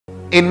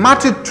In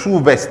Matthew 2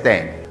 verse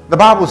 10, the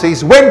Bible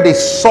says, when they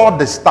saw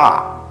the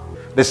star,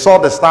 they saw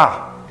the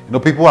star. You know,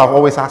 people have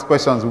always asked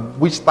questions,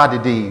 which star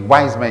did the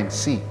wise men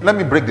see? Let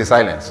me break the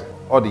silence.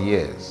 All the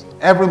years,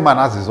 every man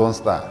has his own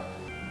star.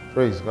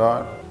 Praise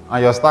God.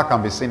 And your star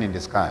can be seen in the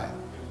sky.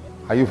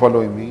 Are you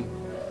following me?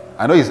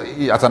 I know as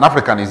an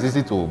African, it's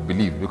easy to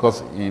believe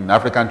because in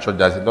African church,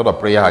 there's a lot of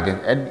prayer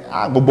against.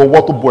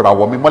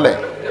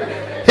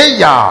 Hey,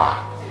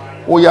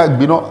 yeah. Oh, yeah,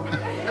 you know.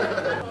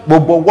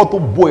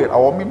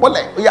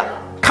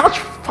 Catch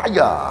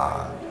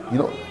fire. You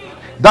know,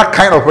 that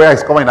kind of prayer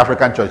is common in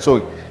African church.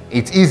 So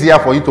it's easier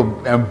for you to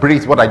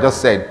embrace what I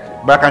just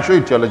said. But I can show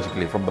you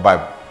theologically from the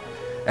Bible.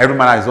 Every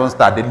man has his own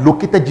star. They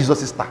located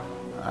Jesus' star.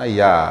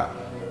 Yeah.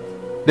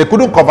 They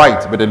couldn't cover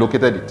it, but they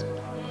located it.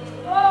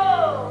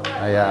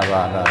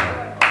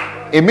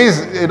 It means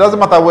it doesn't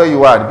matter where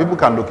you are. The people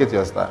can locate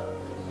your star.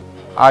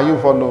 Are you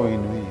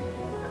following me?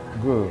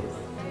 Good.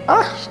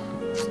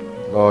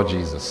 Lord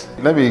Jesus.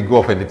 Let me go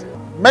off a little.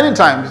 Many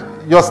times,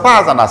 your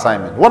star has an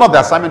assignment. One of the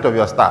assignments of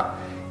your star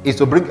is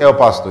to bring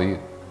helpers to you.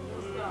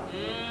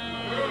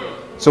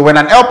 So when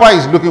an helper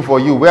is looking for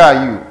you, where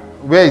are you?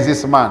 Where is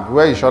this man?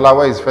 Where is Shola?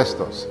 Where is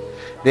Festus?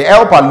 The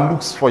helper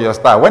looks for your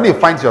star. When he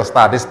finds your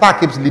star, the star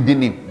keeps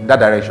leading him in that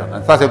direction.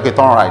 And starts saying, okay,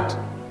 turn right.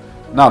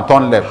 Now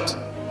turn left.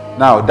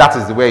 Now that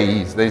is the way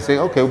he is. Then you say,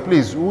 okay,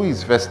 please, who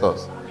is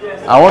Festus?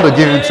 I want to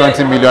give him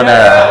 20 million.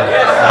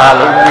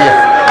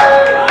 Hallelujah.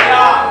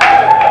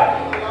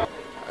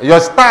 Your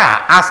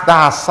star has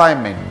that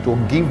assignment to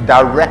give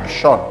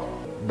direction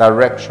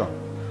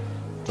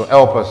to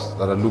helpers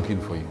that are looking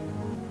for you.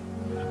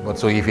 But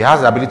so if he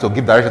has the ability to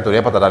give direction to the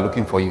helpers that are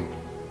looking for you,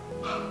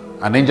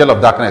 an angel of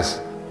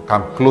darkness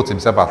can clothe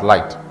himself as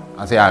light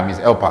and say, I am his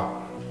helper.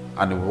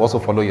 And he will also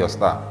follow your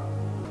star,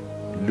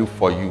 look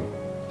for you,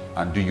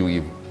 and do you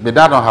evil. But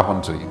that don't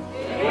happen to you.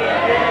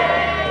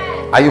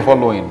 Are you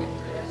following me?